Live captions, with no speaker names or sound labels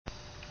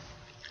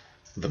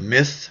The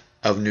Myth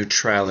of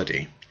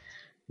Neutrality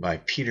by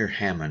Peter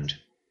Hammond.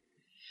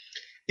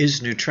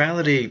 Is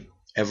neutrality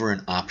ever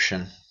an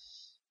option?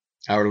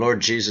 Our Lord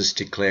Jesus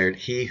declared,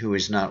 "He who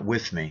is not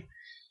with me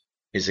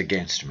is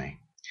against me,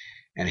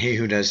 and he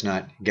who does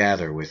not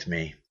gather with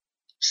me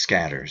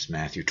scatters."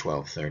 Matthew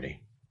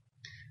 12:30.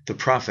 The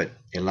prophet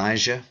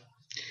Elijah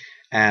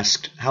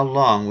asked, "How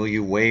long will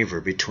you waver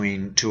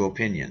between two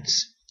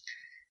opinions?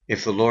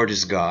 If the Lord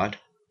is God,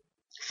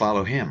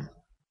 follow him.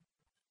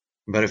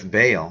 But if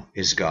Baal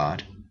is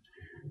God,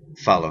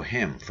 follow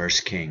him."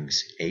 1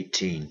 Kings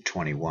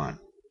 18:21.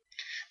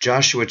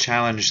 Joshua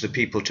challenged the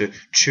people to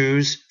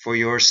choose for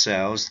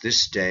yourselves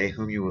this day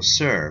whom you will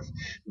serve.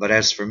 But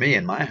as for me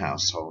and my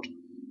household,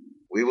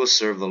 we will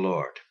serve the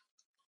Lord.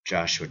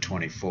 Joshua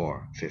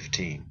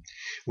 24:15.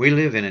 We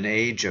live in an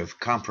age of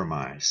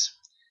compromise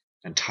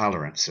and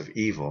tolerance of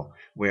evil,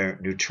 where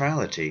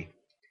neutrality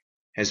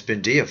has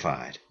been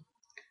deified,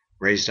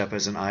 raised up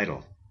as an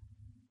idol.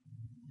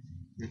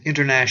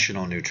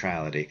 International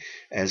neutrality,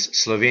 as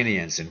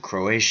Slovenians and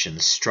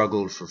Croatians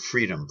struggled for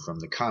freedom from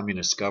the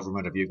communist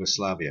government of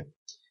Yugoslavia.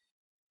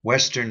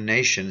 Western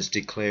nations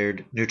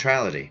declared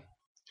neutrality,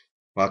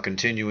 while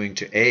continuing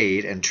to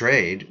aid and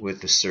trade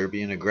with the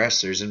Serbian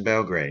aggressors in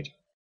Belgrade.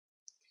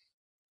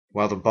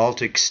 While the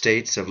Baltic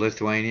states of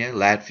Lithuania,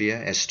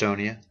 Latvia,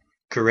 Estonia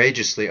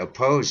courageously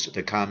opposed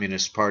the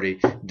Communist Party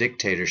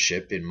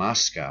dictatorship in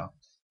Moscow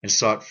and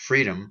sought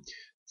freedom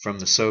from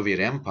the Soviet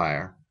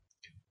Empire,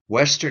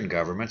 Western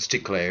governments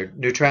declared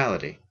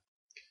neutrality.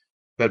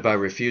 But by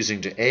refusing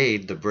to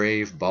aid the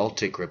brave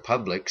Baltic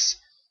republics,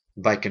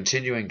 by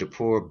continuing to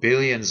pour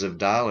billions of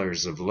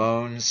dollars of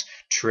loans,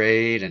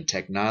 trade, and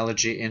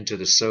technology into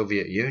the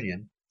Soviet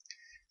Union,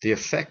 the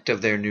effect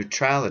of their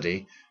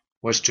neutrality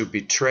was to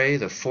betray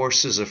the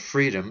forces of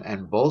freedom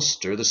and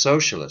bolster the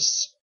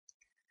socialists.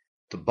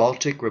 The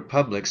Baltic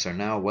republics are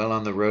now well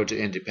on the road to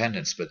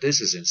independence, but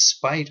this is in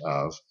spite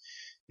of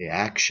the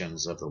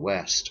actions of the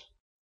West.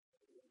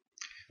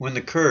 When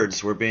the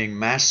Kurds were being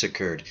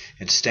massacred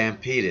and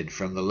stampeded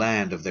from the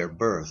land of their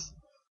birth,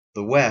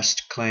 the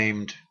West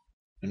claimed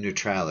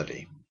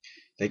neutrality.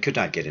 They could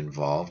not get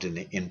involved in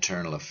the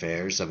internal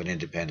affairs of an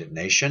independent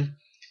nation,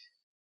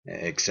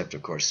 except,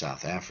 of course,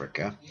 South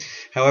Africa.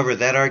 However,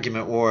 that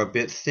argument wore a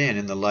bit thin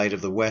in the light of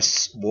the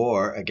West's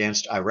war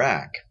against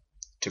Iraq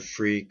to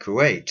free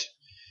Kuwait,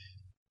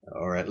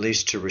 or at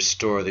least to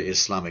restore the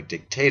Islamic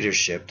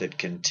dictatorship that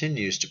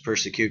continues to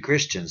persecute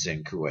Christians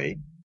in Kuwait.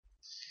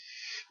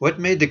 What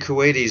made the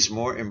Kuwaitis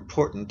more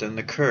important than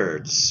the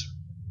Kurds?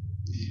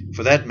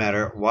 For that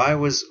matter, why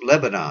was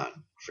Lebanon,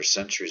 for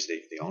centuries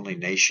the only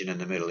nation in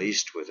the Middle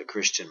East with a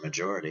Christian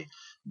majority,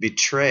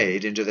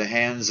 betrayed into the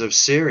hands of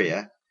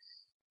Syria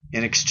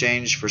in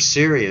exchange for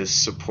Syria's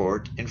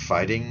support in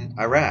fighting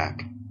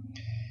Iraq?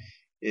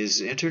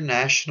 Is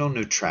international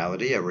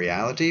neutrality a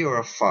reality or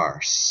a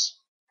farce?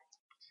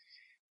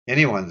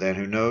 Anyone, then,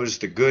 who knows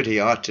the good he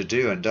ought to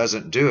do and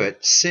doesn't do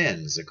it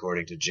sins,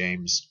 according to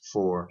James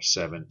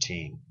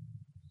 4:17.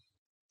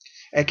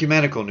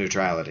 Ecumenical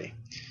neutrality.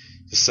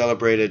 The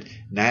celebrated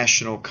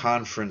National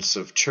Conference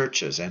of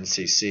Churches,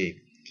 NCC,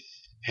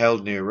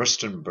 held near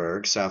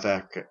Rustenburg, South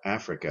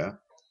Africa,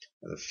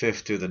 the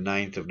 5th through the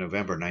 9th of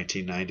November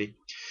 1990,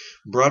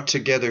 brought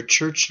together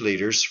church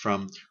leaders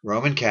from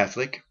Roman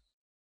Catholic,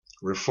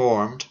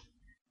 Reformed,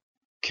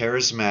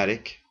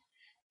 Charismatic,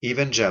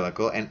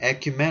 evangelical, and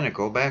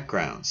ecumenical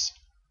backgrounds.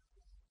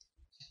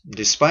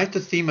 Despite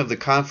the theme of the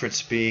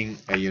conference being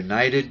a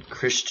united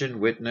Christian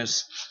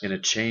witness in a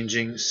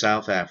changing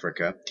South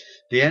Africa,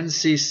 the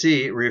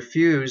NCC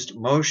refused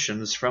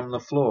motions from the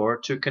floor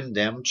to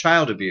condemn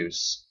child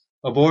abuse,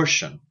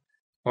 abortion,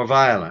 or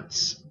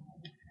violence.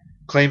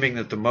 Claiming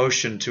that the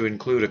motion to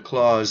include a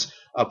clause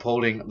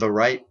upholding the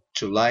right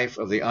to life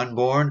of the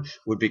unborn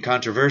would be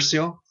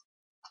controversial,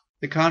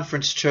 the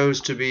conference chose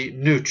to be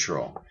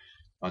neutral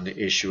on the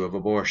issue of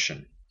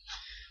abortion.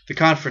 The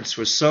conference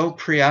was so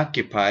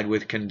preoccupied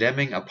with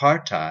condemning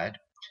apartheid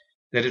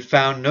that it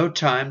found no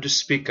time to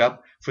speak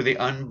up for the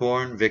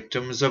unborn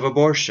victims of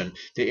abortion,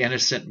 the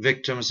innocent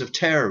victims of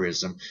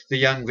terrorism, the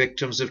young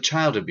victims of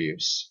child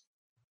abuse.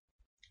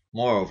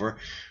 Moreover,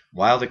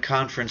 while the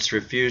conference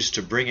refused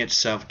to bring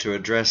itself to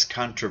address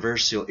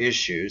controversial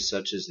issues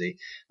such as the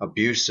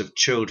abuse of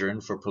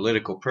children for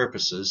political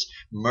purposes,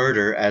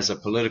 murder as a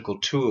political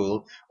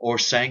tool, or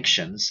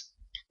sanctions,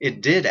 it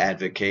did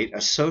advocate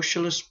a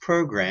socialist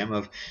program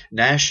of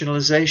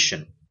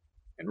nationalization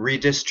and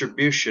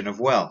redistribution of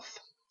wealth.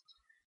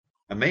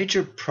 A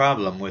major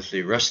problem with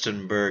the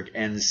Rustenburg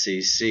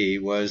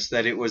NCC was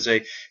that it was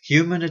a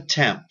human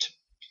attempt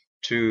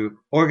to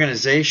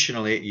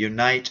organizationally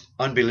unite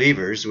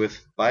unbelievers with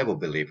Bible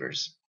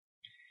believers.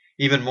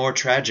 Even more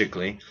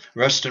tragically,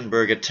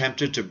 Rustenburg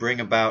attempted to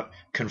bring about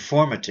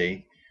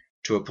conformity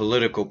to a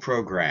political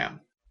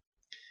program.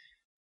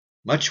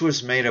 Much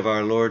was made of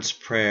our Lord's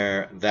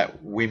Prayer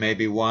that we may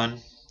be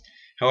one.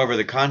 However,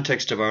 the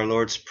context of our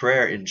Lord's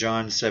Prayer in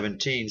John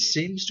 17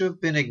 seems to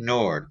have been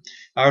ignored.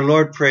 Our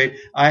Lord prayed,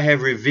 "I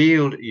have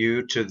revealed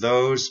you to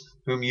those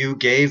whom you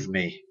gave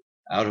me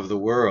out of the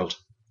world."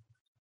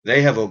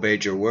 They have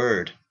obeyed your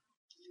word.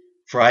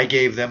 For I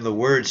gave them the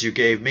words you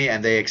gave me,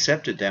 and they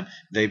accepted them.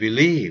 They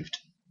believed.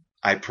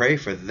 I pray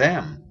for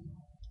them.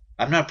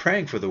 I'm not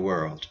praying for the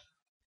world,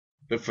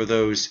 but for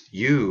those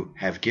you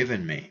have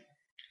given me,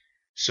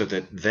 so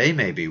that they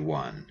may be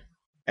one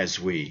as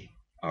we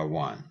are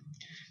one.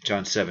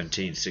 John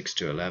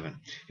 17:6-11.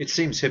 It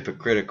seems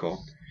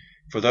hypocritical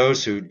for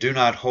those who do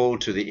not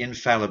hold to the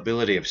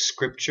infallibility of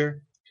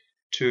Scripture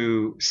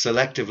to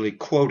selectively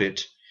quote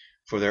it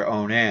for their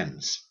own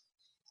ends.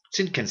 It's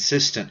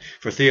inconsistent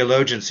for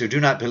theologians who do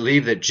not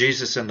believe that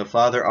Jesus and the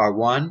Father are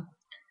one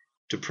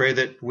to pray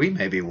that we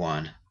may be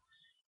one.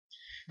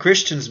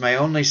 Christians may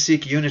only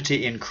seek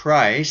unity in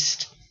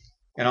Christ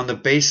and on the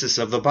basis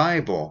of the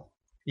Bible.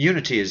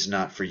 Unity is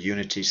not for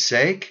unity's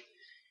sake,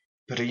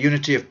 but a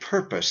unity of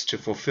purpose to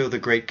fulfill the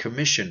Great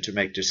Commission to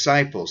make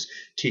disciples,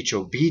 teach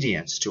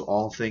obedience to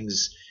all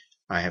things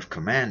I have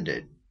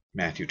commanded.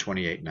 Matthew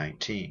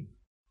 28:19.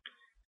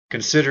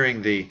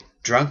 Considering the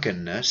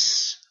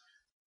drunkenness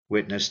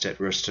witnessed at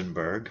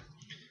Rustenburg,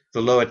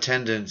 the low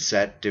attendance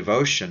at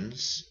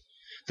devotions,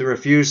 the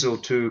refusal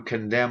to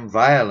condemn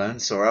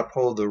violence or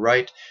uphold the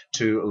right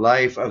to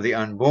life of the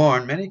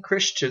unborn, many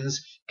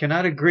Christians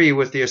cannot agree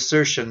with the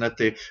assertion that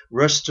the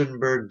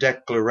Rustenburg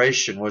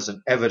Declaration was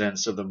an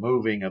evidence of the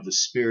moving of the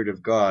Spirit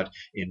of God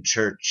in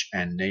church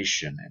and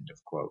nation. End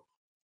of quote.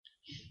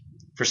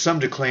 For some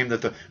to claim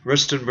that the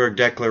Rustenburg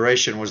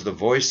Declaration was the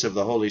voice of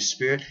the Holy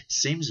Spirit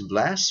seems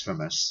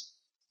blasphemous.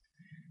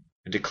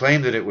 And to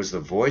claim that it was the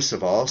voice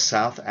of all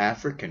South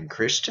African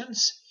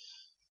Christians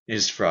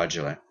is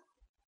fraudulent.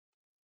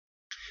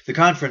 The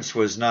conference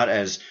was not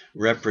as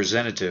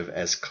representative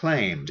as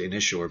claimed.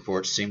 Initial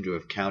reports seem to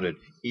have counted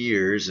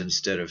ears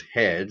instead of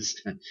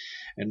heads, and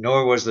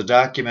nor was the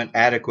document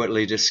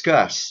adequately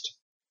discussed.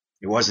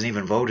 It wasn't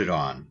even voted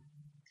on.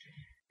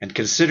 And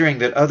considering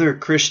that other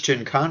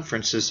Christian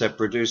conferences have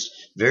produced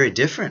very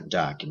different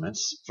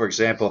documents, for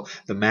example,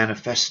 the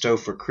Manifesto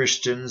for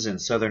Christians in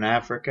Southern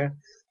Africa,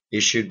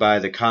 issued by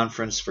the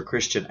Conference for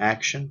Christian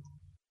Action,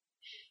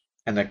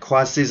 and the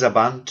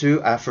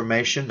KwaZulu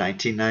Affirmation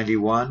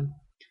 1991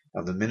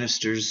 of the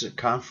Ministers'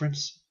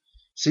 Conference,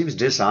 seems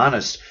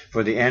dishonest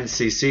for the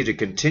NCC to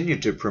continue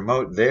to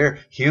promote their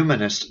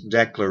humanist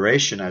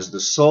declaration as the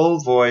sole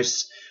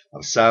voice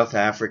of South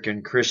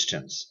African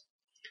Christians.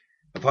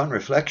 Upon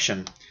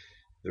reflection,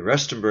 the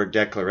Rustenburg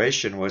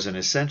Declaration was an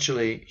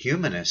essentially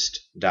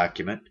humanist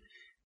document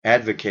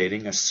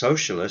advocating a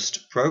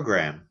socialist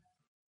program.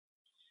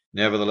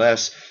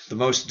 Nevertheless, the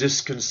most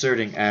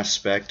disconcerting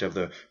aspect of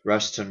the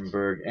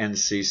Rustenburg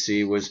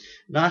NCC was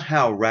not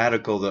how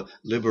radical the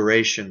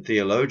liberation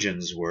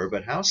theologians were,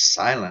 but how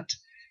silent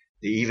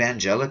the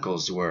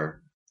evangelicals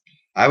were.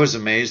 I was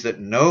amazed that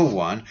no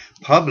one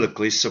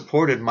publicly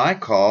supported my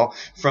call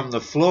from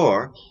the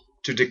floor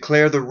to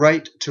declare the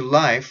right to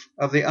life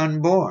of the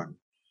unborn,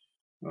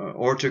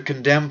 or to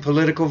condemn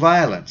political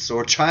violence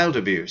or child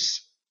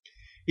abuse.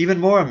 Even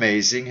more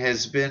amazing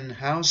has been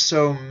how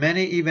so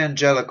many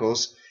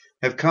evangelicals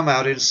have come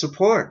out in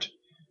support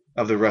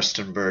of the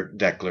Rustenburg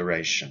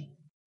Declaration.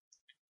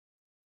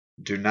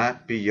 Do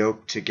not be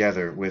yoked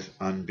together with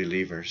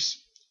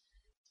unbelievers.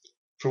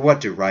 For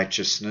what do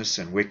righteousness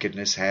and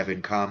wickedness have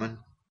in common?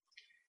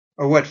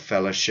 Or what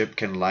fellowship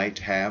can light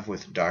have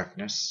with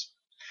darkness?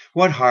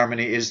 What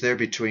harmony is there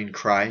between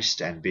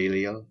Christ and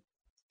Belial?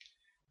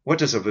 What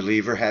does a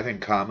believer have in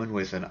common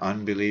with an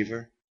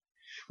unbeliever?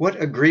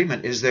 What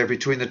agreement is there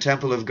between the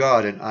temple of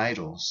God and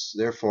idols?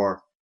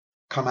 Therefore,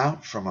 come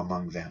out from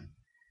among them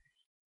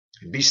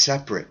and be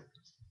separate,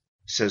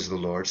 says the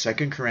Lord.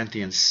 2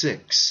 Corinthians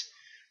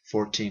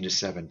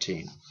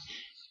 6:14-17.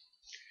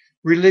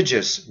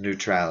 Religious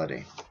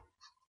neutrality.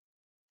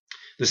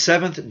 The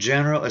 7th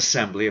General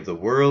Assembly of the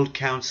World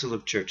Council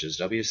of Churches,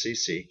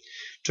 WCC,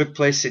 took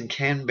place in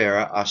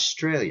Canberra,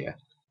 Australia.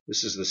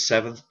 This is the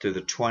 7th to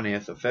the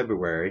 20th of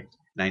February,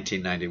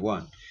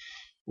 1991,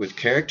 with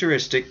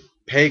characteristic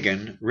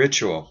pagan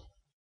ritual.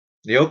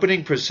 The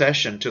opening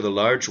procession to the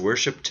large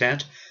worship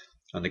tent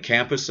on the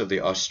campus of the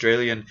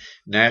Australian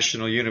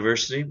National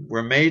University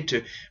were made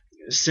to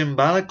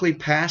symbolically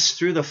pass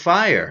through the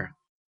fire.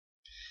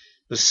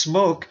 The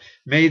smoke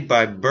made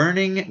by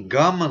burning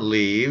gum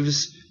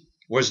leaves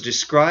was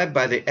described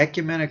by the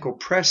Ecumenical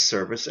Press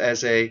Service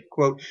as a,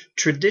 quote,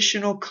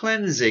 traditional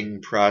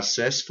cleansing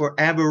process for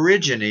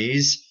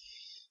Aborigines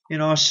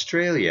in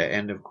Australia,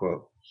 end of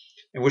quote,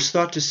 and was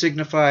thought to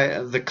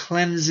signify the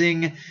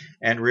cleansing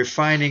and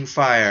refining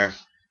fire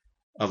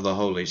of the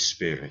Holy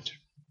Spirit.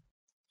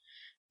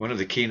 One of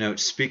the keynote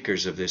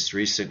speakers of this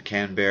recent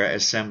Canberra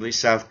Assembly,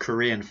 South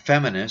Korean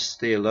feminist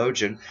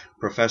theologian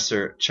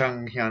Professor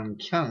Chung Hyun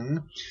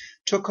Kyung,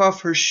 took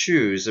off her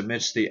shoes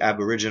amidst the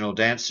Aboriginal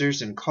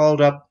dancers and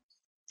called up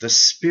the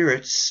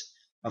spirits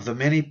of the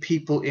many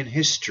people in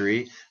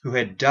history who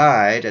had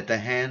died at the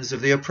hands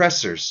of the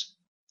oppressors.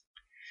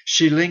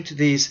 She linked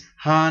these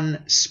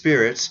Han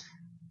spirits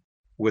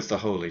with the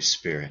Holy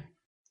Spirit.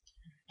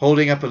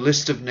 Holding up a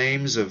list of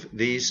names of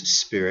these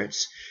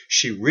spirits,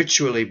 she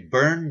ritually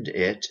burned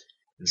it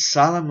and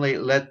solemnly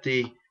let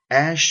the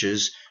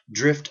ashes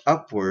drift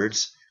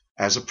upwards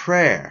as a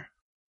prayer.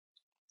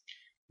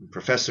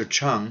 Professor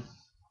Chung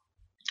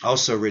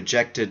also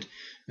rejected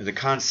the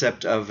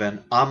concept of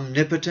an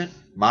omnipotent,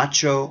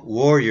 macho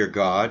warrior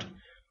god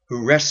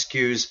who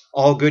rescues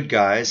all good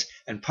guys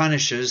and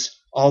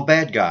punishes all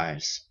bad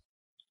guys.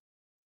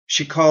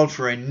 She called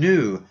for a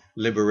new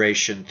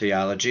liberation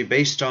theology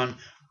based on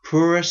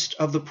poorest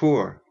of the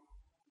poor,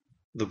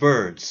 the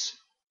birds,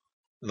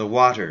 the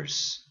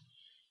waters,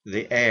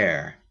 the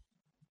air,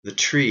 the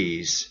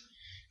trees,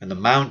 and the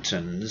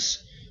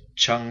mountains.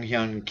 Chung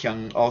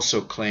Hyun-kyung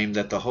also claimed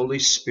that the Holy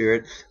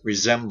Spirit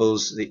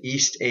resembles the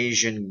East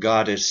Asian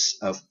goddess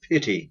of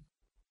pity,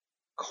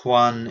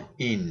 Kuan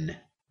Yin,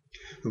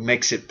 who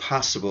makes it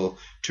possible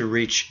to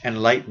reach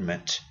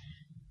enlightenment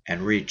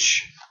and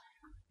reach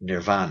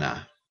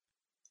nirvana.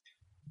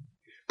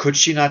 Could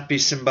she not be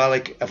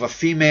symbolic of a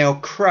female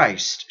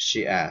Christ,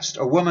 she asked,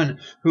 a woman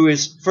who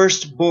is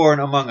firstborn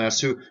among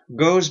us, who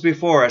goes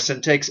before us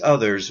and takes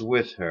others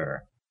with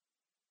her?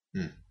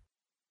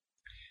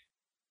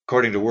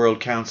 According to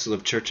World Council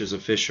of Churches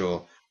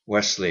official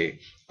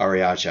Wesley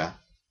Ariaja,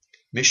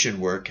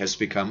 mission work has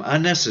become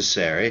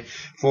unnecessary,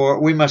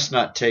 for we must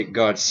not take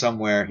God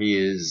somewhere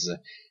He's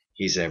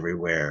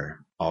everywhere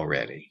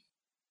already.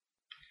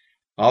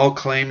 All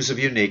claims of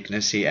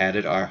uniqueness, he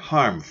added, are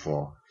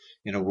harmful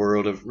in a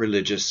world of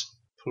religious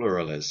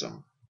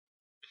pluralism.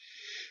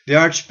 The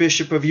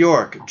Archbishop of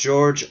York,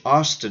 George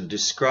Austin,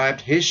 described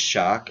his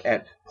shock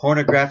at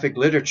pornographic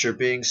literature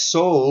being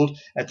sold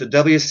at the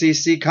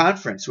WCC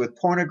conference, with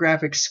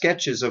pornographic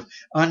sketches of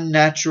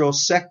unnatural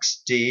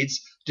sex deeds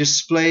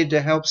displayed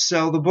to help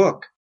sell the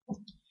book.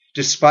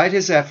 Despite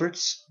his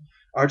efforts,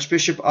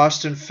 Archbishop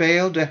Austin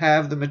failed to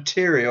have the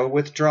material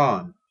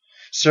withdrawn.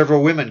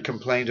 Several women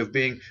complained of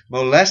being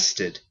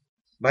molested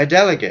by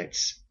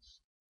delegates.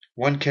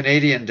 One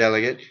Canadian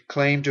delegate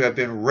claimed to have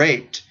been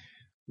raped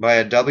by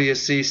a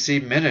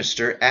WCC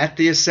minister at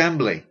the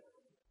assembly.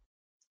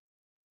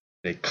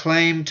 They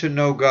claim to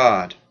know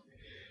God,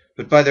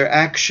 but by their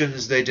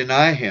actions they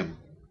deny Him.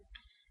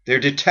 They're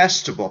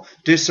detestable,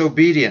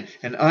 disobedient,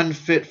 and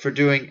unfit for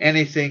doing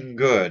anything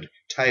good.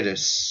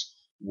 Titus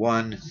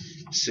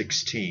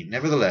 1:16.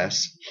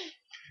 Nevertheless,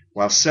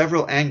 while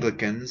several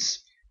Anglicans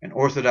and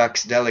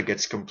Orthodox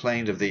delegates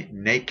complained of the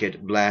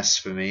naked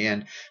blasphemy,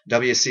 and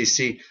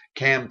WCC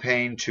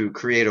campaigned to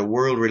create a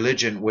world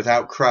religion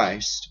without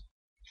Christ,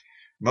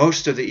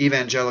 most of the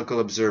evangelical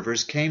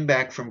observers came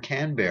back from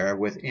Canberra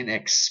with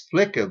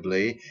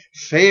inexplicably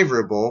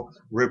favorable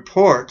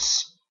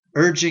reports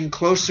urging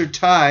closer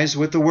ties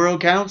with the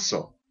World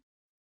Council.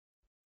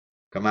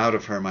 Come out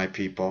of her, my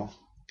people,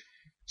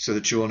 so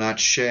that you will not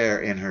share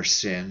in her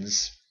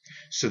sins,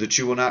 so that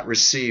you will not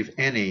receive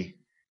any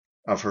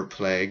of her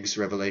plagues.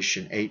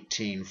 Revelation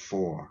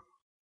 18:4.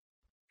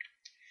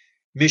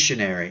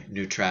 Missionary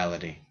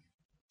neutrality.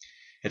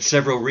 At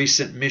several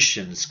recent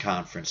missions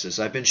conferences,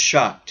 I've been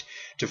shocked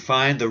to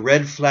find the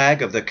red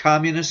flag of the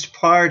Communist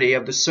Party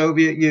of the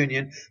Soviet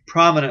Union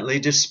prominently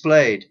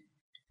displayed.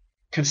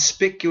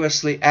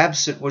 Conspicuously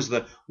absent was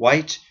the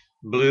white,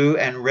 blue,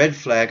 and red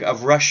flag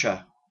of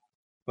Russia,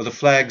 or the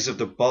flags of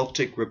the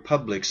Baltic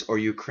republics or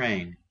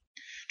Ukraine.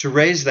 To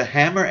raise the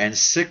hammer and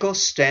sickle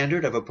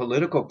standard of a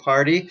political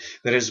party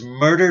that has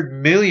murdered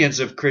millions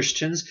of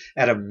Christians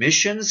at a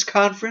missions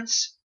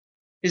conference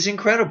is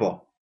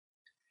incredible.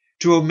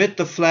 To omit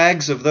the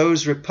flags of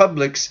those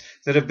republics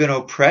that have been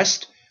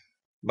oppressed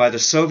by the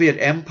Soviet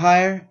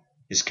Empire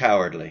is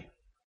cowardly.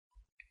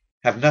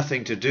 Have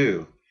nothing to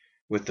do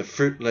with the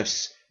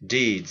fruitless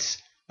deeds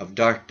of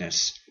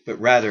darkness,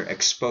 but rather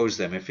expose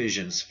them.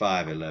 Ephesians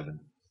 5:11.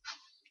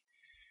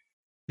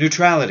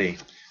 Neutrality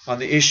on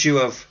the issue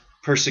of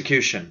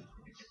persecution.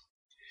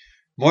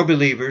 More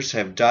believers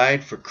have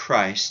died for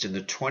Christ in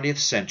the 20th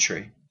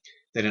century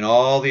than in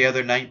all the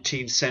other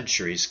 19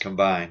 centuries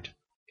combined.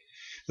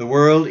 The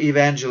World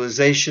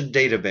Evangelization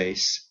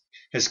Database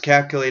has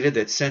calculated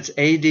that since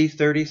AD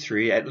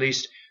 33, at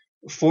least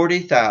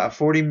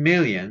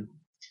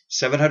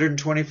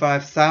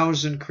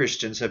 40,725,000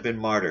 Christians have been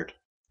martyred.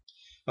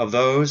 Of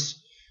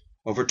those,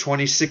 over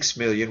 26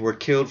 million were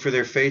killed for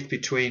their faith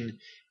between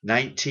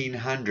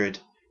 1900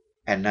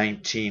 and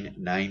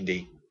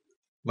 1990,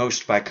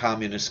 most by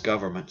communist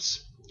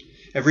governments.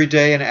 Every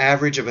day, an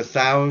average of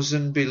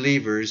 1,000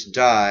 believers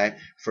die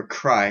for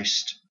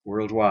Christ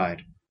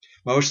worldwide,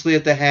 mostly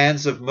at the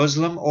hands of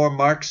Muslim or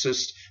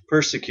Marxist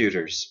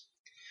persecutors.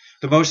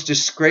 The most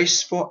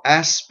disgraceful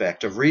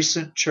aspect of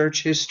recent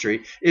church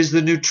history is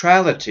the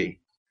neutrality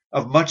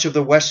of much of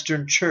the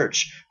Western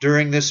Church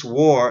during this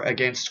war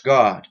against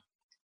God.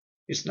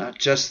 It's not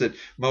just that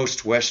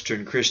most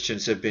Western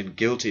Christians have been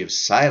guilty of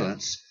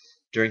silence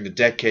during the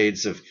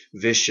decades of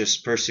vicious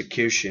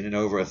persecution in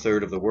over a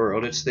third of the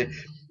world. It's the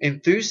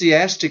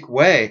enthusiastic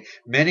way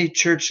many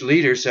church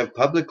leaders have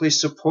publicly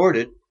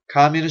supported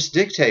communist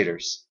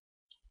dictators.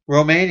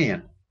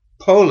 Romanian,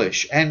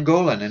 Polish,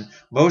 Angolan, and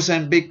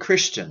Mozambique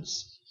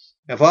Christians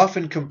have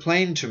often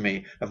complained to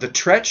me of the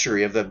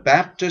treachery of the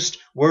Baptist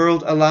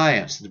World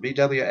Alliance, the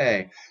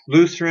BWA,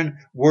 Lutheran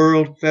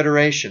World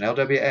Federation,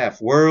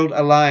 LWF, World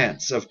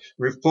Alliance of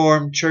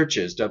Reformed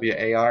Churches,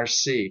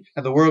 WARC,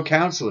 and the World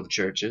Council of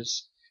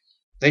Churches.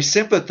 They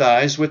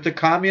sympathize with the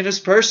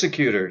communist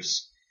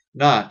persecutors,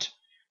 not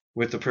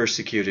with the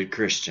persecuted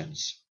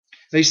Christians.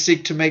 They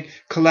seek to make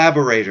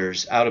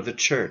collaborators out of the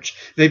church.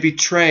 They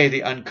betray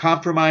the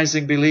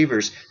uncompromising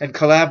believers and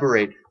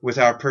collaborate with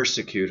our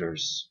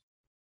persecutors.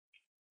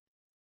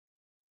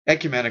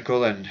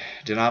 Ecumenical and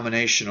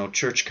denominational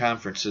church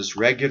conferences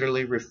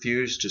regularly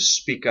refuse to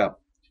speak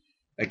up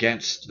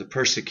against the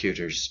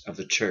persecutors of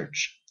the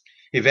church.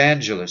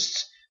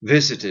 Evangelists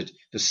visited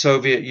the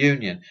Soviet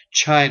Union,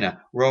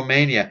 China,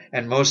 Romania,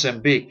 and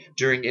Mozambique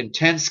during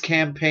intense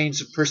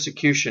campaigns of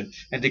persecution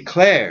and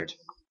declared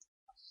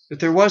that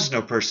there was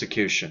no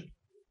persecution.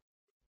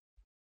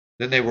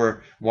 Then they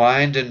were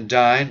wined and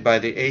dined by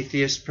the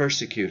atheist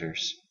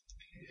persecutors.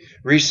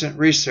 Recent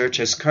research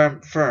has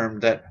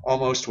confirmed that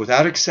almost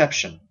without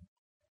exception,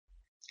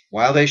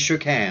 while they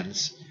shook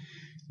hands,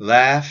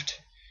 laughed,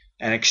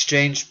 and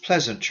exchanged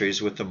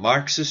pleasantries with the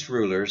Marxist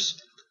rulers,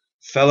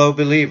 fellow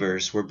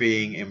believers were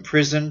being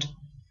imprisoned,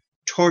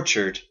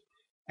 tortured,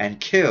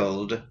 and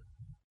killed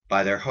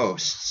by their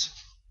hosts.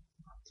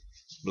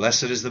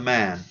 Blessed is the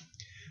man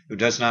who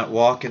does not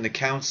walk in the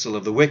counsel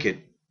of the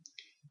wicked,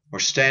 or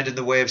stand in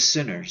the way of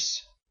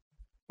sinners,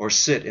 or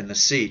sit in the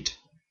seat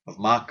of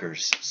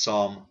mockers.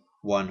 Psalm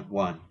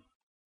 1:1.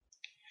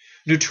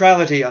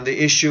 Neutrality on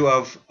the issue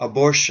of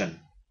abortion.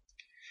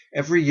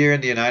 Every year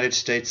in the United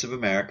States of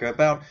America,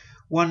 about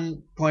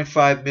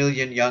 1.5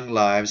 million young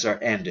lives are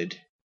ended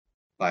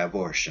by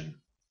abortion.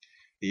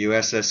 The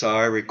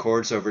USSR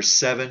records over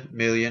 7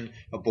 million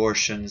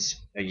abortions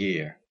a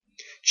year.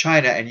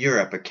 China and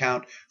Europe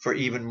account for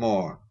even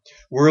more.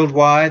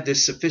 Worldwide,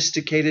 this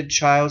sophisticated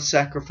child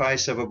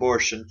sacrifice of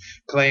abortion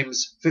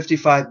claims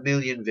 55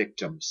 million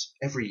victims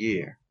every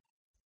year.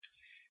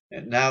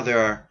 And now there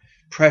are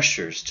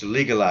pressures to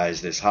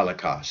legalize this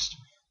Holocaust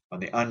on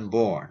the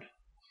unborn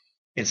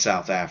in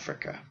South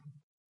Africa.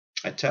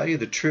 I tell you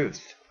the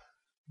truth.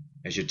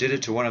 As you did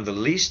it to one of the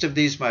least of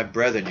these, my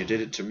brethren, you did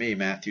it to me,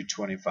 Matthew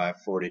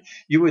 25:40.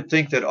 You would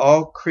think that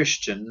all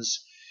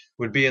Christians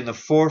would be in the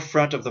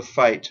forefront of the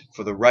fight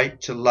for the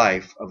right to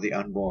life of the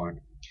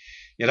unborn.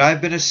 Yet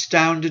I've been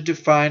astounded to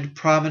find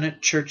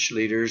prominent church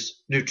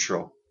leaders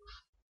neutral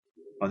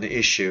on the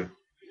issue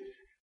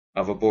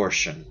of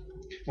abortion.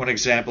 One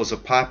example is a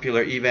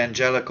popular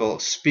evangelical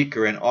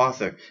speaker and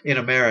author in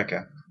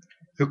America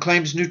who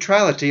claims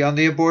neutrality on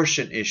the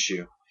abortion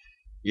issue.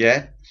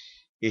 Yet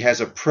he has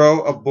a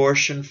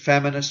pro-abortion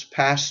feminist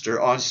pastor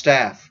on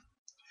staff.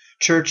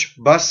 Church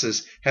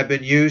buses have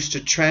been used to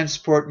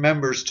transport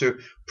members to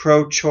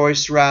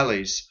pro-choice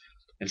rallies,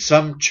 and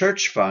some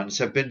church funds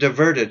have been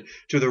diverted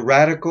to the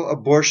radical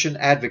abortion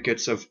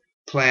advocates of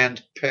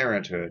Planned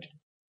Parenthood.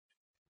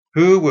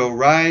 Who will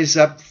rise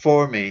up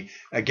for me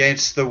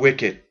against the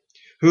wicked?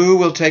 Who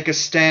will take a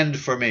stand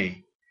for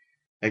me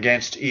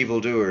against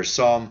evildoers?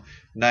 Psalm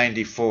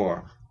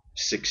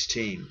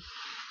 94:16.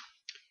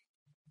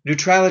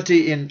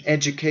 Neutrality in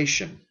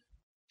education.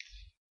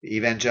 The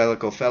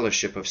Evangelical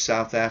Fellowship of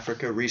South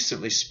Africa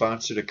recently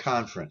sponsored a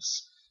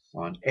conference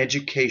on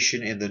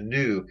education in the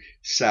new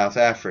South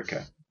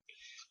Africa.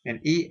 An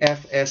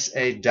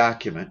EFSA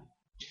document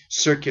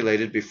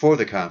circulated before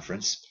the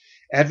conference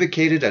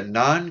advocated a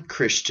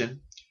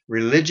non-Christian,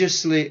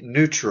 religiously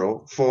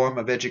neutral form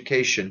of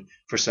education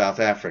for South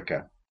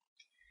Africa.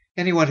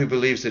 Anyone who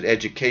believes that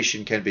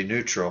education can be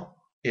neutral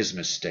is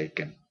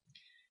mistaken.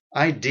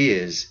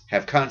 Ideas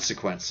have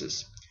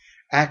consequences.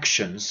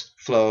 Actions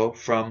flow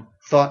from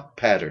thought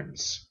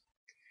patterns.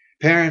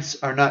 Parents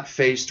are not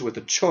faced with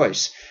a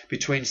choice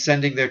between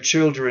sending their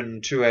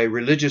children to a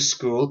religious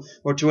school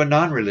or to a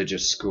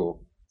non-religious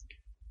school.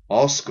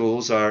 All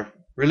schools are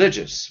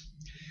religious.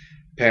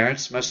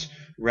 Parents must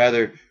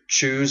rather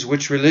choose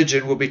which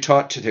religion will be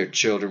taught to their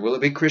children. Will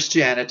it be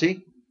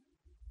Christianity,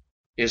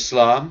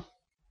 Islam,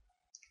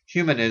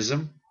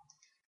 humanism,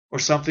 or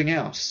something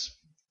else?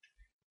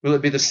 Will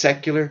it be the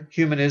secular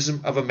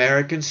humanism of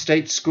American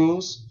state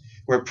schools,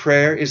 where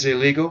prayer is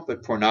illegal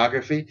but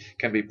pornography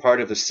can be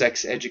part of the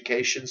sex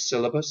education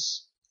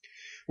syllabus?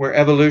 Where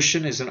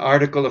evolution is an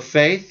article of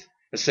faith,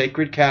 a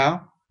sacred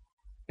cow,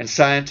 and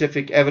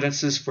scientific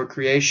evidences for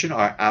creation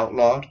are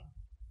outlawed?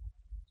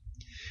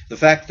 The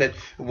fact that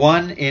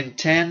 1 in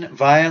 10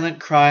 violent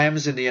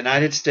crimes in the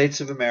United States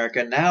of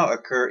America now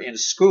occur in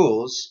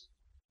schools,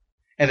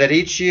 and that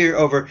each year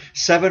over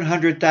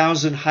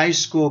 700,000 high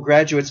school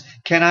graduates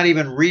cannot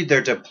even read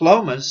their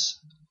diplomas,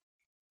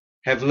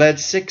 have led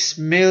 6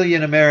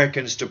 million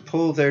Americans to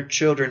pull their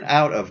children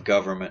out of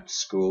government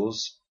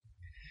schools.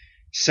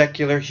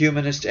 Secular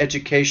humanist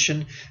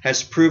education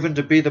has proven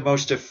to be the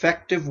most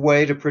effective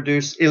way to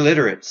produce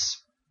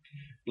illiterates,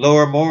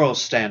 lower moral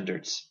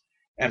standards,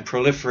 and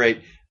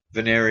proliferate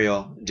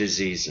venereal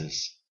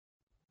diseases.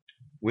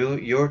 Will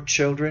your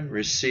children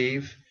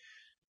receive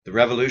The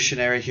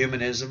revolutionary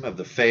humanism of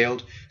the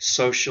failed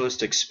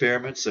socialist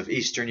experiments of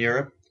Eastern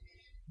Europe,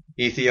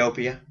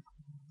 Ethiopia,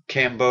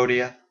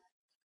 Cambodia,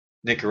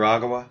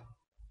 Nicaragua,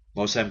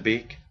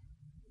 Mozambique,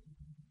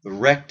 the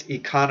wrecked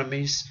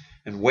economies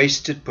and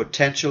wasted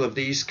potential of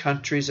these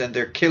countries and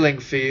their killing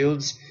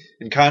fields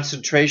and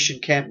concentration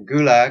camp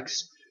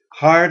gulags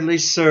hardly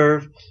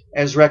serve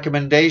as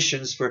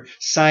recommendations for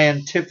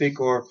scientific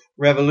or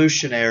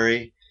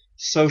revolutionary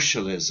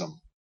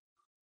socialism.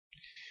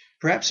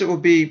 Perhaps it will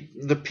be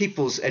the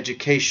people's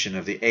education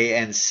of the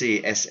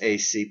ANC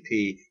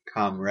SACP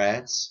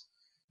comrades,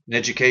 an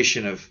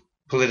education of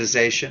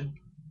politicization,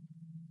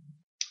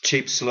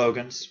 cheap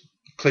slogans,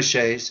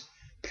 cliches,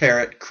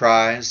 parrot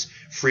cries,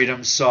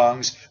 freedom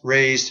songs,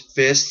 raised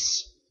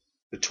fists,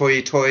 the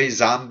toy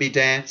zombie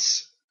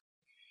dance,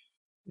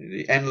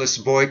 the endless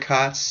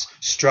boycotts,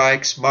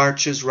 strikes,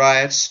 marches,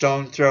 riots,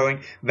 stone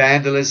throwing,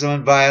 vandalism,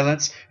 and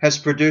violence has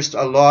produced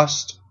a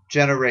lost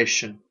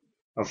generation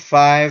of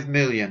 5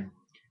 million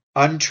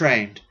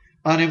untrained,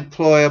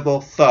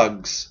 unemployable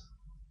thugs,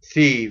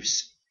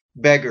 thieves,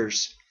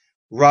 beggars,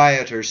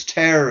 rioters,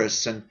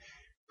 terrorists, and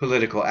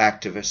political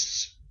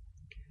activists.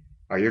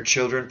 Are your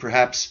children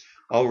perhaps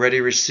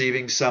already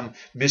receiving some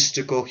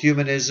mystical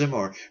humanism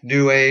or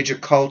New Age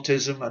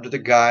occultism under the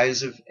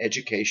guise of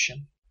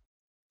education?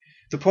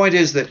 The point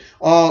is that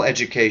all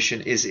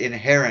education is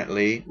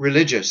inherently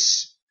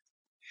religious,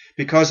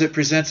 because it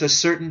presents a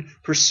certain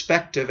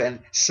perspective and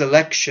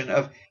selection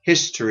of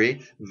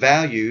history,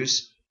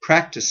 values,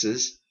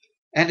 practices,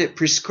 and it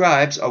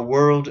prescribes a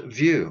world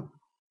view.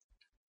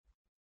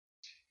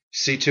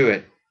 See to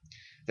it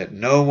that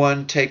no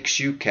one takes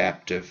you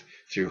captive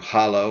through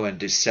hollow and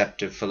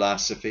deceptive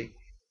philosophy,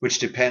 which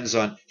depends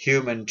on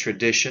human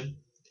tradition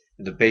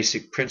and the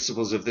basic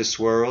principles of this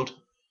world,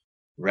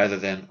 rather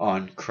than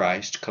on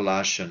Christ.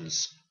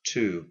 Colossians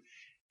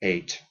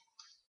 2:8.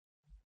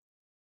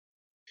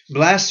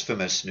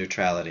 Blasphemous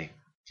neutrality.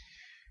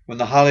 When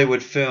the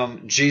Hollywood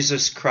film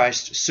Jesus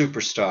Christ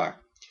Superstar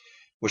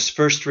was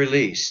first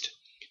released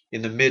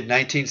in the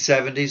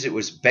mid-1970s, it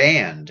was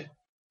banned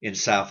in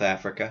South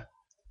Africa.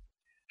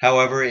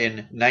 However,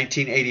 in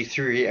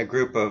 1983, a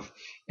group of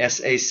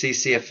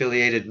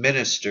SACC-affiliated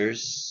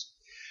ministers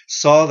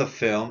saw the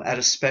film at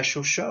a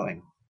special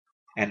showing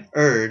and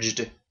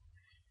urged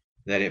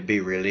that it be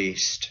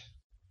released.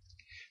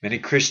 Many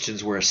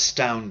Christians were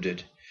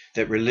astounded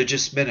that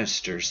religious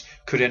ministers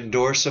could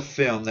endorse a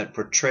film that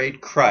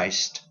portrayed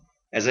Christ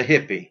as a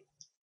hippie,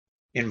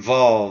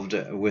 involved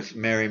with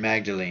Mary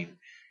Magdalene,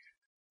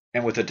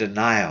 and with a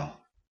denial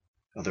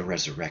of the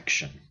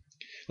resurrection.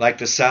 Like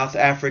the South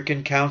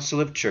African Council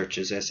of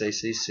Churches,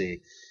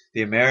 SACC,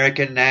 the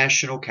American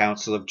National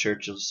Council of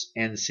Churches,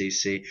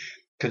 NCC,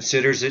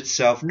 considers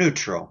itself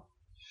neutral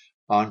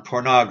on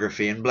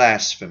pornography and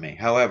blasphemy.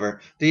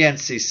 However, the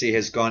NCC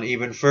has gone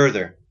even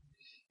further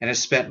and has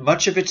spent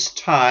much of its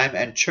time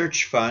and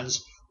church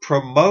funds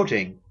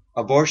promoting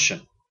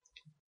abortion,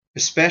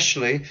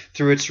 especially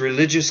through its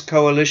Religious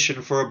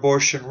Coalition for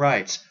Abortion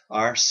Rights,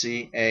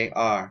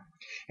 RCAR,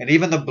 and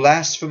even the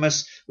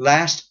blasphemous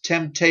Last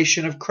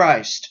Temptation of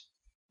Christ,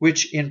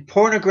 which in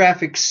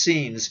pornographic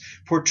scenes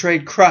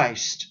portrayed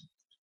Christ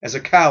as a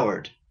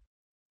coward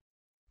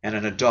and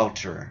an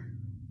adulterer.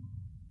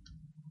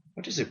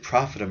 What does it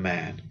profit a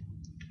man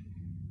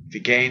if he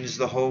gains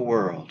the whole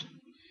world,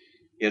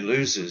 yet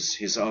loses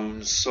his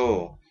own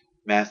soul?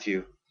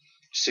 Matthew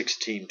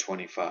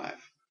 16:25.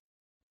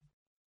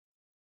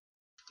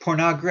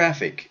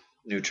 Pornographic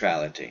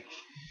neutrality.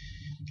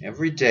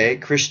 Every day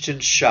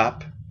Christians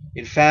shop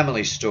in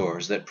family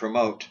stores that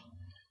promote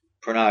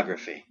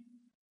pornography.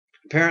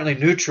 Apparently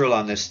neutral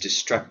on this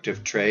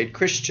destructive trade,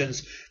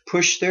 Christians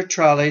push their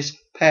trolleys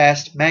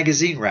past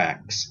magazine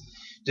racks,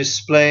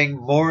 displaying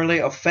morally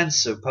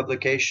offensive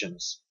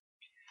publications.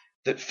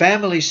 That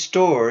family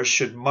stores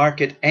should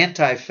market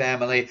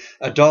anti-family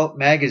adult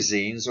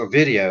magazines or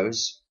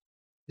videos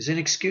is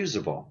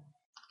inexcusable.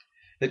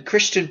 That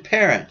Christian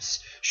parents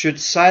should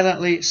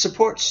silently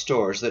support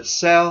stores that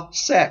sell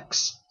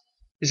sex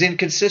is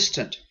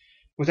inconsistent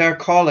with our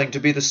calling to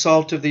be the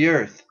salt of the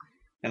earth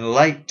and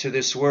light to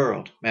this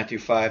world, Matthew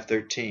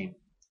 5:13.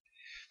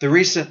 The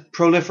recent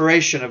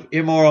proliferation of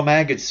immoral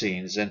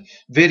magazines and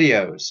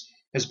videos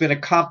has been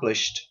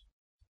accomplished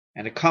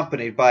and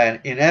accompanied by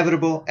an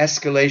inevitable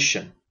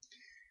escalation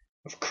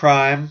of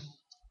crime,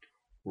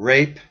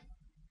 rape,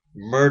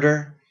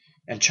 murder,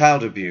 and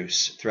child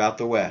abuse throughout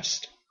the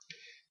West.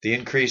 The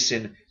increase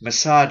in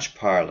massage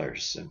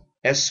parlors and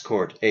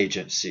escort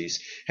agencies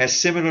has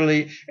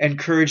similarly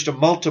encouraged a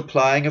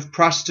multiplying of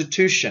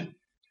prostitution.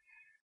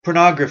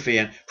 Pornography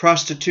and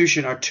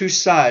prostitution are two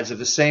sides of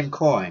the same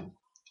coin.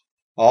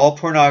 All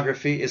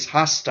pornography is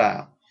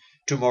hostile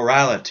to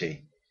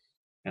morality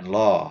and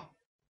law.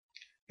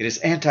 It is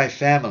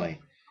anti-family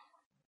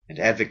and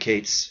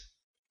advocates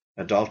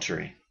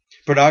adultery.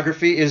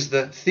 Pornography is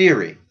the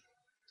theory.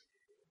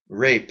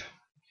 Rape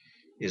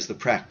is the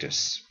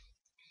practice.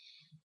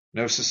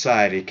 No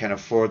society can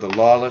afford the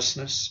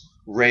lawlessness,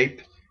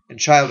 rape, and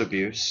child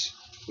abuse,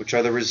 which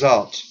are the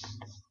result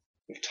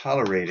of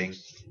tolerating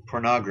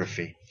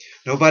pornography.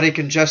 Nobody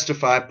can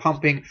justify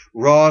pumping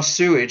raw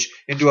sewage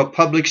into a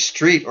public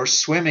street or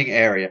swimming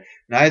area.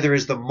 Neither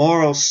is the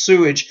moral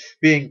sewage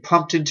being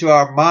pumped into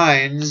our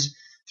minds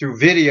through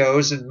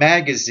videos and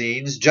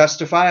magazines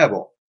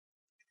justifiable.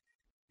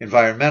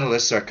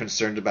 Environmentalists are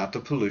concerned about the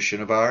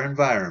pollution of our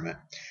environment.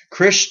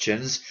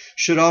 Christians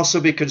should also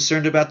be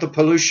concerned about the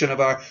pollution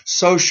of our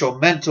social,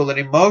 mental, and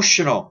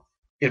emotional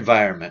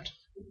environment.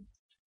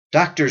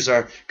 Doctors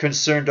are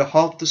concerned to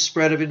halt the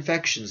spread of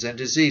infections and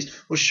disease.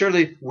 Well,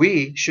 surely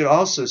we should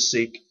also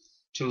seek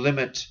to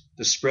limit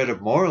the spread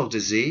of moral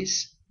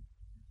disease.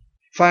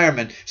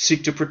 Firemen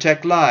seek to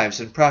protect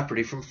lives and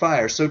property from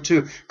fire. So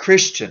too,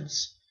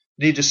 Christians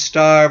need to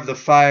starve the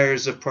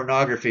fires of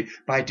pornography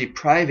by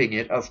depriving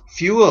it of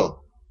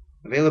fuel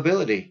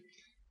availability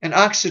and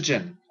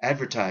oxygen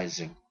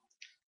advertising,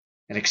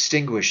 and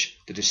extinguish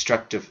the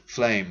destructive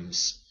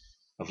flames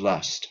of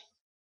lust.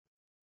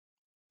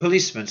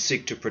 Policemen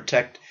seek to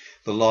protect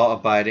the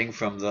law-abiding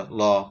from the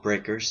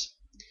law-breakers.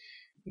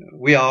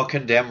 We all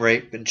condemn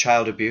rape and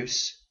child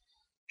abuse.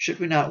 Should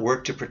we not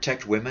work to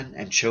protect women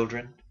and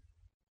children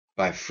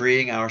by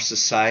freeing our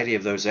society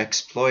of those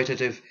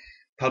exploitative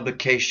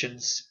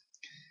publications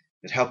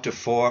that help to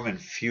form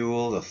and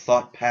fuel the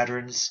thought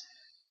patterns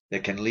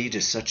that can lead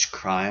to such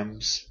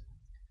crimes?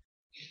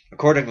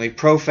 Accordingly,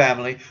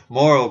 pro-family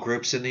moral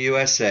groups in the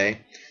USA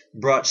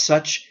brought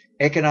such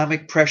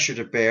economic pressure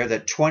to bear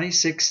that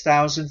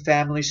 26,000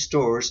 family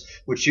stores,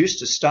 which used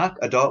to stock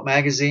adult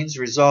magazines,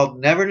 resolved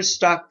never to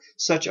stock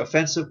such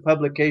offensive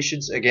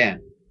publications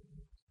again.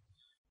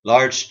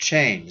 Large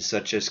chains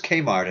such as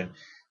Kmart and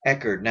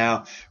Eckerd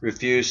now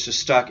refuse to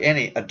stock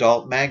any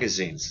adult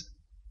magazines.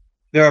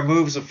 There are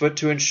moves afoot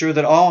to ensure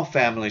that all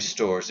family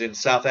stores in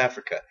South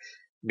Africa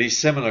be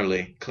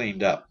similarly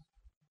cleaned up.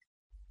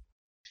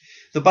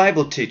 The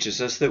Bible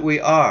teaches us that we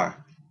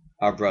are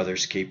our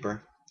brother's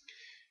keeper.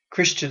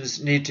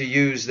 Christians need to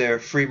use their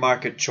free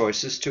market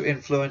choices to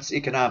influence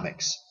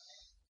economics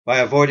by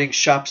avoiding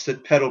shops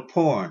that peddle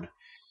porn,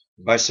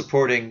 by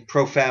supporting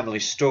pro-family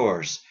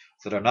stores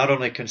that are not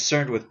only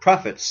concerned with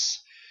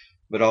profits,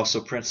 but also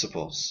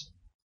principles.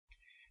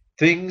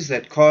 Things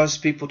that cause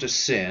people to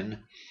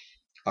sin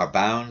are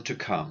bound to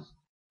come.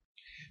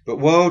 But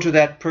woe to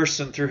that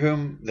person through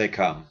whom they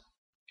come.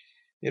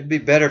 It would be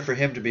better for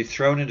him to be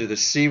thrown into the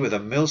sea with a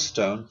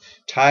millstone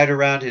tied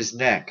around his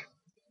neck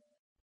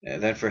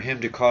than for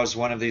him to cause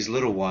one of these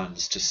little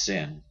ones to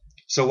sin.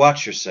 So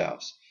watch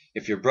yourselves.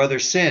 If your brother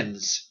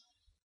sins,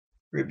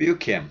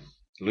 rebuke him.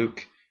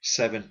 Luke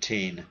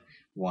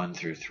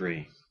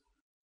 17:1-3.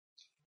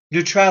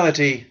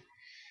 Neutrality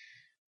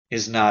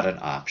is not an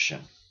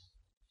option.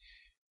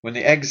 When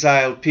the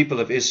exiled people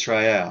of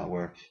Israel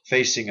were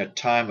facing a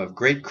time of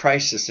great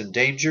crisis and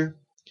danger,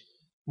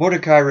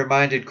 Mordecai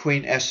reminded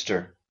Queen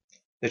Esther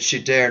that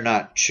she dare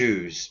not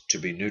choose to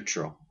be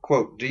neutral.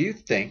 Quote, "Do you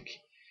think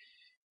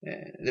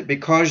that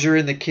because you're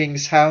in the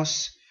king's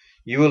house,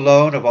 you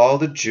alone of all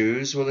the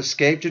Jews will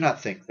escape? Do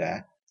not think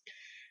that.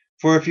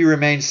 For if you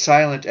remain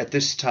silent at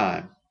this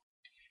time,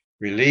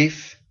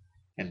 relief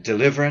and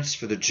deliverance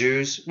for the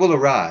Jews will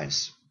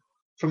arise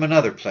from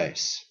another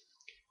place.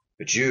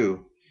 But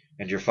you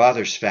and your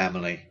father's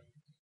family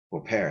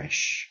will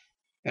perish.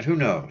 And who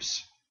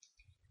knows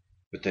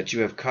but that you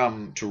have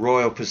come to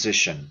royal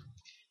position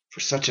for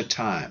such a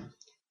time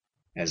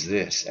as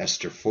this."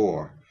 Esther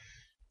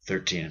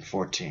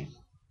 4:13-14.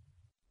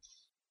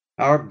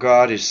 Our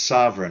God is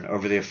sovereign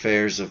over the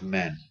affairs of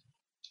men.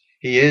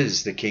 He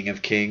is the King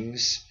of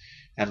Kings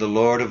and the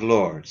Lord of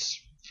Lords.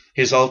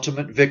 His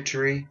ultimate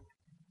victory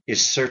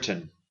is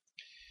certain.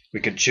 We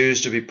can choose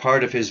to be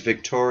part of his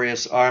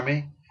victorious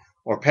army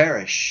or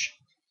perish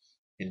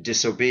in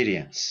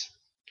disobedience.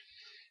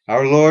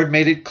 Our Lord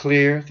made it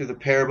clear through the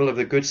parable of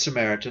the Good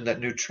Samaritan that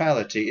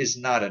neutrality is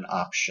not an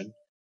option.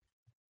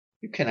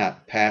 You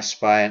cannot pass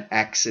by an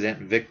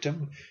accident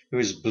victim who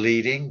is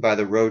bleeding by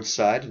the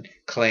roadside and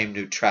claim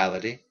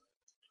neutrality.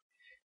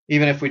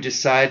 Even if we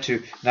decide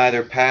to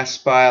neither pass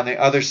by on the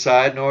other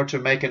side nor to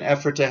make an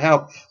effort to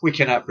help, we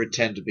cannot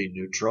pretend to be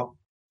neutral.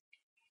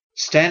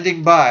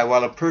 Standing by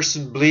while a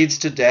person bleeds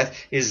to death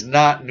is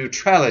not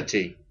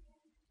neutrality.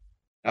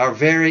 Our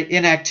very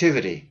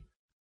inactivity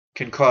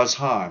can cause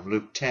harm.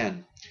 Luke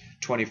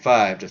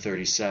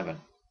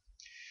 10:25-37.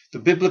 The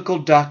biblical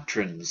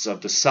doctrines of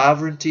the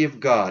sovereignty of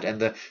God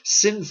and the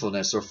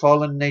sinfulness or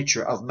fallen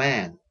nature of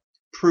man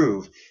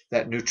prove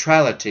that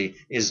neutrality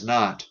is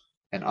not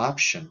an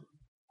option.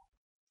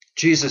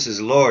 Jesus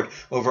is Lord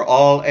over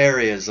all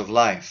areas of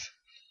life.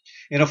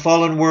 In a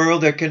fallen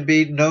world, there can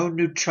be no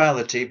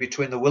neutrality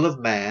between the will of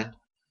man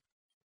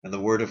and the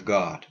Word of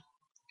God.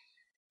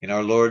 In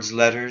our Lord's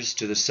letters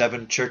to the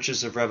 7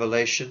 churches of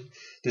Revelation,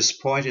 this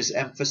point is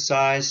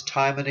emphasized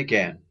time and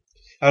again.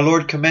 Our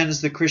Lord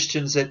commends the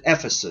Christians at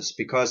Ephesus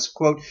because,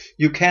 quote,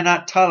 "You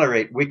cannot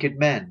tolerate wicked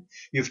men.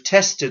 You've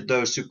tested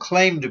those who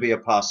claim to be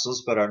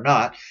apostles but are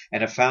not,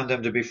 and have found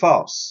them to be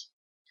false.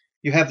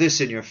 You have this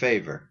in your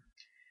favor.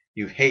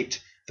 You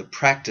hate the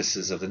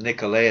practices of the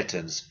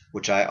Nicolaitans,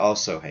 which I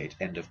also hate."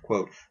 End of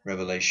quote.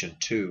 Revelation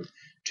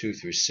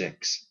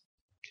 2:2-6.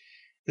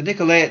 The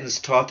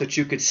Nicolaitans taught that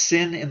you could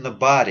sin in the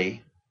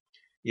body,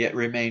 yet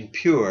remain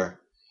pure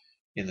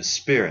in the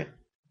spirit.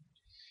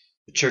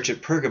 The church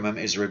at Pergamum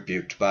is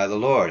rebuked by the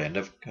Lord. End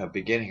of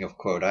beginning of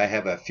quote. I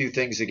have a few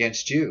things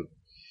against you.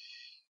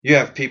 You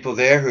have people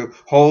there who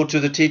hold to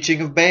the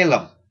teaching of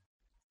Balaam,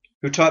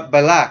 who taught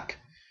Balak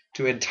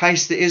to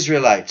entice the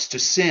Israelites to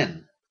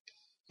sin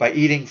by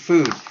eating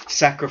food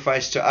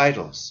sacrificed to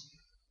idols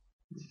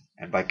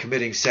and by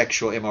committing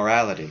sexual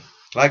immorality.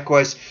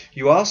 Likewise,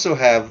 you also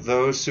have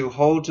those who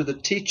hold to the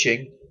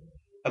teaching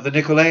of the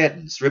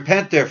Nicolaitans.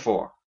 Repent,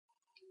 therefore,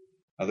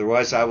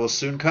 otherwise I will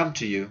soon come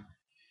to you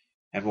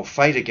and will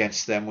fight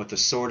against them with the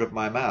sword of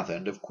my mouth.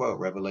 End of quote.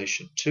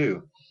 Revelation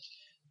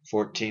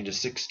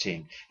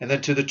 2:14-16. And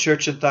then to the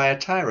church in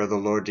Thyatira, the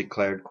Lord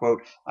declared,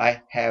 quote,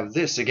 I have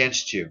this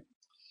against you.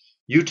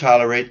 You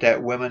tolerate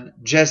that woman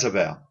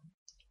Jezebel,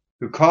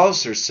 who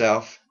calls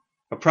herself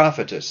a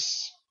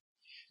prophetess.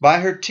 By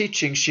her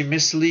teaching, she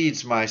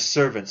misleads my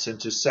servants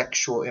into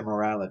sexual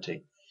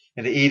immorality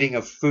and the eating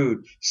of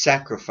food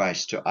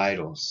sacrificed to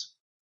idols.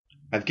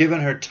 I've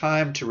given her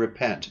time to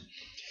repent.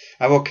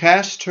 I will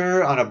cast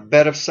her on a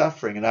bed of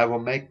suffering, and I will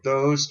make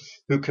those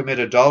who commit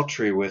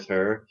adultery with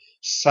her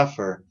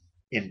suffer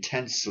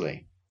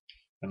intensely,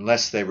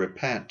 unless they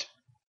repent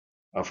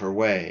of her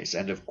ways.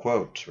 End of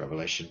quote.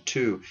 Revelation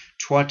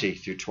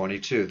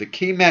 2:20-22. The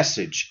key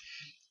message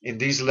in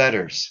these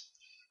letters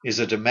is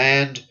a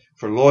demand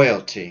for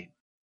loyalty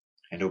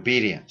and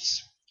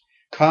obedience.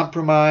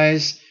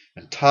 Compromise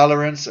and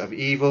tolerance of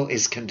evil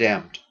is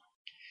condemned.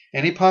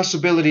 Any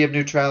possibility of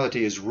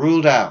neutrality is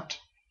ruled out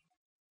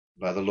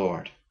by the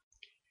Lord.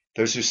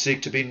 Those who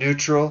seek to be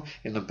neutral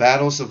in the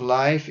battles of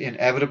life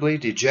inevitably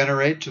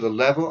degenerate to the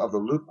level of the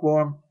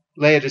lukewarm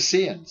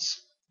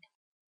Laodiceans,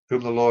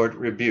 whom the Lord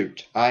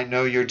rebuked. I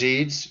know your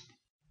deeds,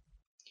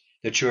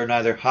 that you are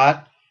neither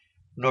hot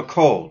nor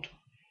cold.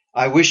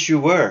 I wish you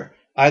were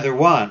either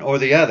one or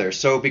the other.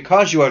 So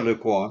because you are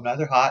lukewarm,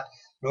 neither hot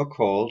nor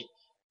cold,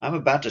 I'm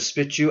about to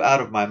spit you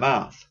out of my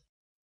mouth.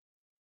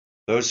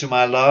 Those whom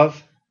I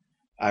love,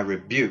 I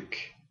rebuke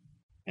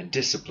and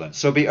discipline.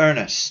 So be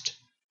earnest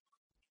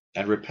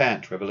and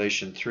repent.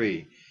 Revelation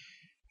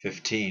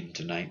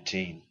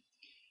 3:15-19.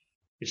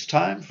 It's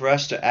time for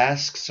us to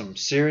ask some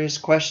serious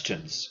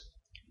questions.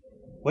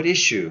 What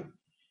issue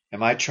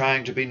am I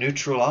trying to be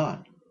neutral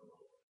on?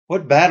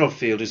 What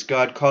battlefield is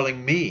God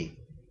calling me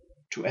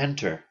to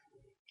enter?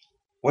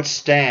 What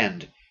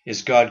stand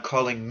is God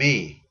calling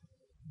me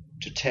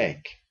to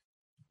take?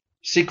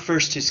 Seek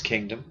first his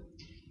kingdom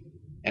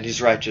and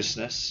his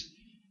righteousness,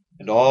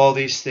 and all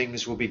these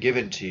things will be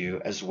given to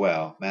you as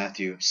well.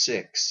 Matthew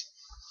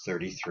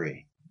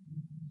 6:33.